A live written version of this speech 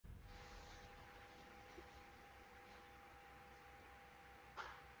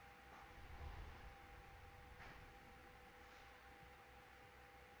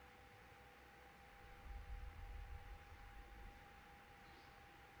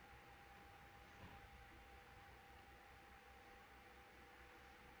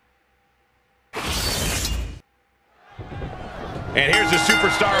And here's a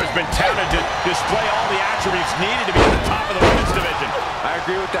superstar who's been touted to display all the attributes needed to be at the top of the women's division. I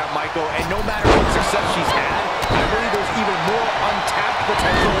agree with that, Michael. And no matter what success she's had, I believe there's even more untapped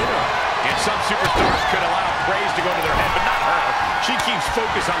potential in her. And some superstars could allow praise to go to their head, but not her. She keeps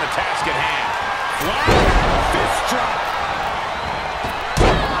focus on the task at hand. Flying fist drop.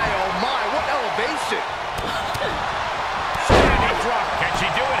 Oh my, what elevation. Standing drop. Can she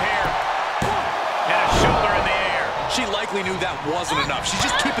do it here? And a shoulder in the air. She likely knew that wasn't enough. She's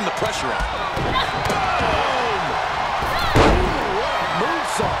just keeping the pressure on. Boom. Ooh, what a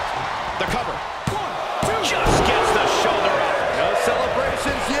moonsault. The cover. Just gets the shoulder up. No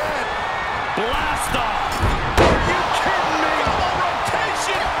celebrations yet. Blast off. Are you kidding me? Double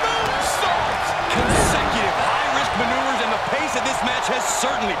rotation moonsault. Consecutive high-risk maneuvers, and the pace of this match has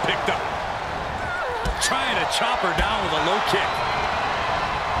certainly picked up. Trying to chop her down with a low kick.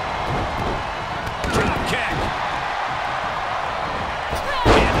 Drop kick.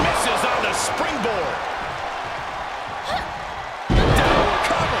 And misses on the springboard. Double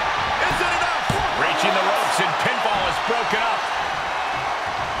cover. Is it enough? Reaching the ropes, and pinfall is broken up.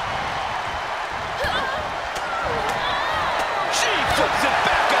 She flips it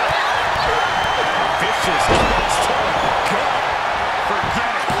back up. Vicious kicks to the gut.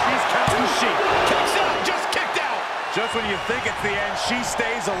 Forget it. She's counting sheep. Kicks out. Just kicked out. Just when you think it's the end, she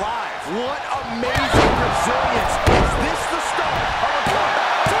stays alive. What amazing resilience. Is this the start of a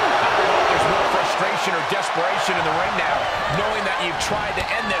comeback? There's more frustration or desperation in the ring now, knowing that you've tried to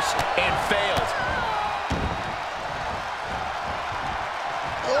end this and failed.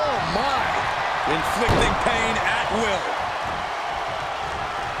 Oh my. Inflicting pain at will.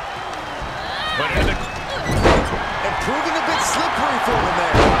 But And proving a bit slippery for them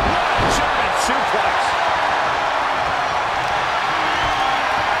there. German suplex.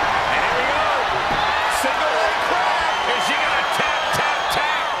 And here we go. Single leg crab. Is she gonna tap, tap,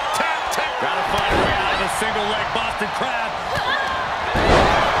 tap, tap, tap? Gotta find a way out of the single leg Boston Crab.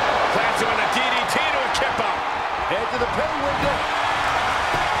 Plants him in a DDT to a kip up. Head to the pay window.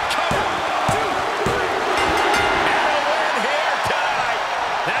 Cover. 2, 3. And a win here tonight.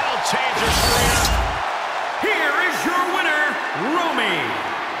 That'll change her career. Here is your winner, Romi.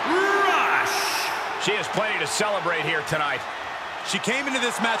 Rush. She has plenty to celebrate here tonight. She came into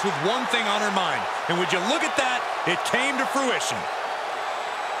this match with one thing on her mind, and would you look at that, it came to fruition.